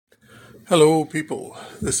Hello, people.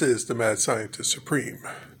 This is the Mad Scientist Supreme,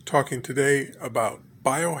 talking today about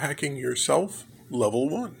BioHacking Yourself, Level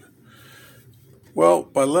 1. Well,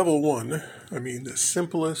 by Level 1, I mean the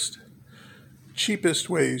simplest, cheapest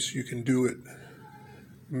ways you can do it.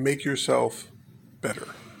 Make yourself better.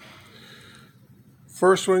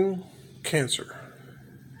 First one, cancer.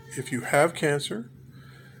 If you have cancer,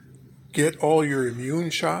 get all your immune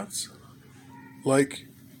shots like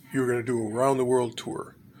you're going to do a round-the-world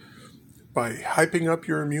tour. By hyping up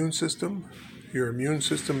your immune system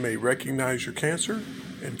may recognize your cancer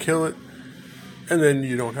and kill it, and then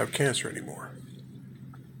you don't have cancer anymore.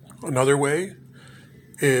 Another way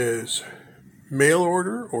is mail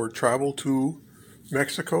order or travel to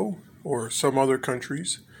Mexico or some other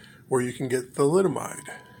countries where you can get thalidomide.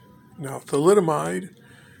 Now, thalidomide,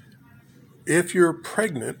 if you're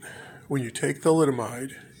pregnant, when you take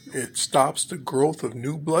thalidomide, it stops the growth of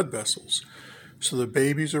new blood vessels. So the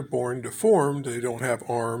babies are born deformed. They don't have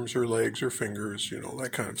arms or legs or fingers, that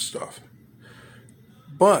kind of stuff.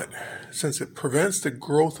 But since it prevents the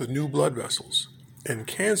growth of new blood vessels, and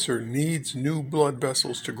cancer needs new blood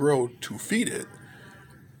vessels to grow to feed it,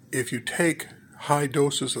 if you take high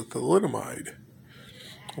doses of thalidomide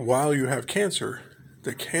while you have cancer,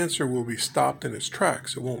 the cancer will be stopped in its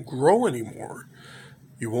tracks. It won't grow anymore.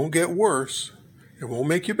 You won't get worse. It won't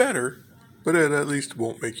make you better, but it at least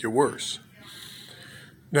won't make you worse.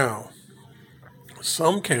 Now,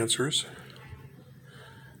 some cancers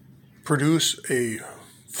produce a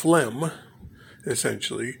phlegm,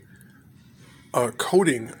 essentially, a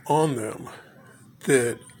coating on them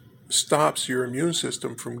that stops your immune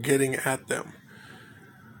system from getting at them.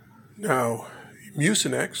 Now,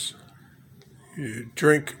 Mucinex, you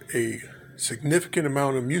drink a significant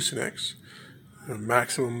amount of Mucinex, a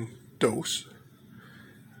maximum dose,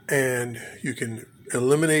 and you can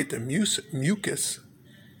eliminate the mucus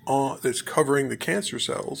that's covering the cancer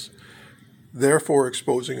cells, therefore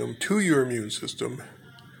exposing them to your immune system.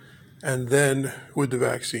 And then with the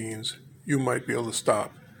vaccines, you might be able to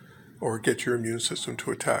stop or get your immune system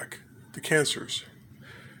to attack the cancers.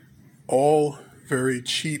 All very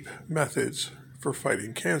cheap methods for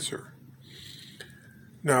fighting cancer.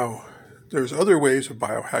 Now, there's other ways of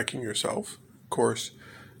biohacking yourself. Of course,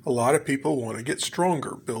 a lot of people want to get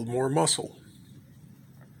stronger, build more muscle.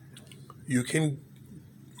 You can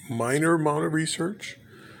minor amount of research.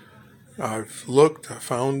 I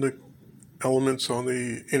found the elements on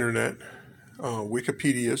the internet.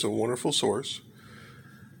 Wikipedia is a wonderful source,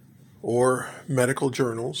 or medical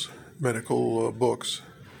journals, medical books.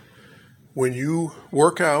 When you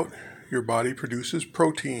work out, your body produces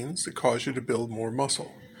proteins that cause you to build more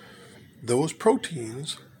muscle. Those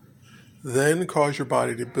proteins then cause your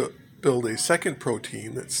body to build a second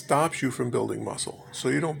protein that stops you from building muscle, so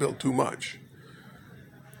you don't build too much.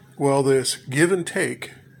 Well, this give and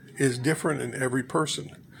take is different in every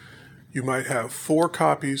person. You might have 4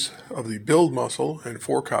 copies of the build muscle and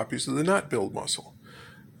 4 copies of the not build muscle.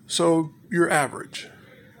 So you're average.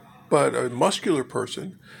 But a muscular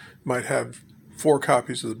person might have 4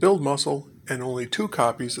 copies of the build muscle and only 2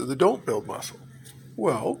 copies of the don't build muscle.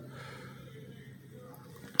 Well,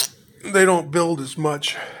 they don't build as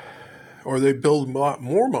much, or they build a lot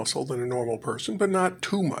more muscle than a normal person, but not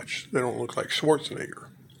too much. They don't look like Schwarzenegger.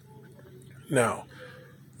 Now,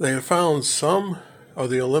 they have found some of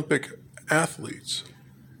the Olympic athletes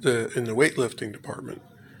in the weightlifting department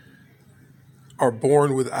are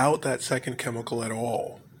born without that second chemical at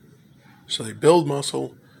all. So they build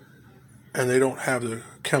muscle, and they don't have the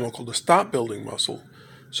chemical to stop building muscle.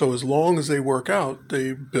 So as long as they work out,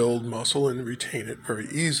 they build muscle and retain it very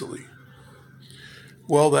easily.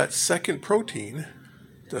 Well, that second protein,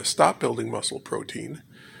 the stop building muscle protein,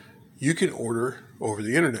 you can order over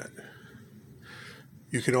the internet.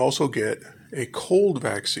 You can also get a cold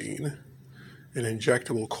vaccine, an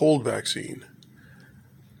injectable cold vaccine.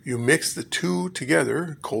 You mix the two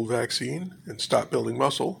together, cold vaccine and stop building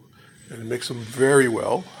muscle, and mix them very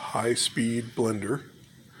well, high-speed blender.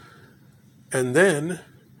 And then,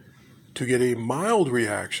 to get a mild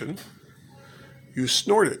reaction, you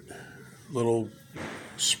snort it. Little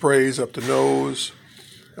sprays up the nose,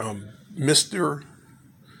 mister,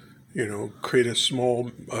 create a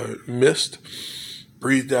small mist.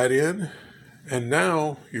 Breathe that in, and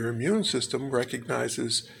now your immune system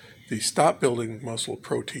recognizes the stop building muscle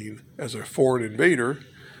protein as a foreign invader,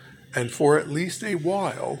 and for at least a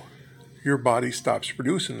while, your body stops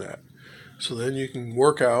producing that. So then you can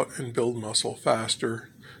work out and build muscle faster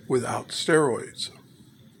without steroids.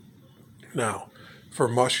 Now, for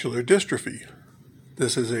muscular dystrophy,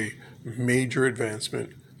 this is a major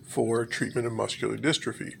advancement for treatment of muscular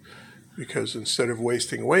dystrophy. because instead of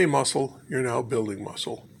wasting away muscle, you're now building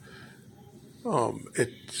muscle.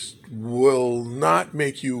 It will not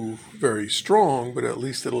make you very strong, but at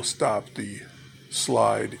least it'll stop the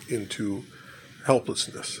slide into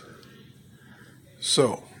helplessness.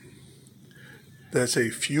 So, that's a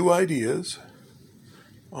few ideas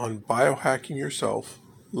on BioHacking Yourself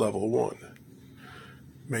Level 1.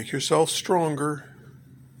 Make yourself stronger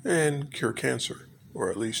and cure cancer, or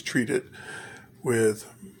at least treat it with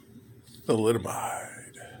thalidomide.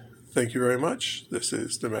 Thank you very much. This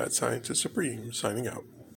is the Mad Scientist Supreme signing out.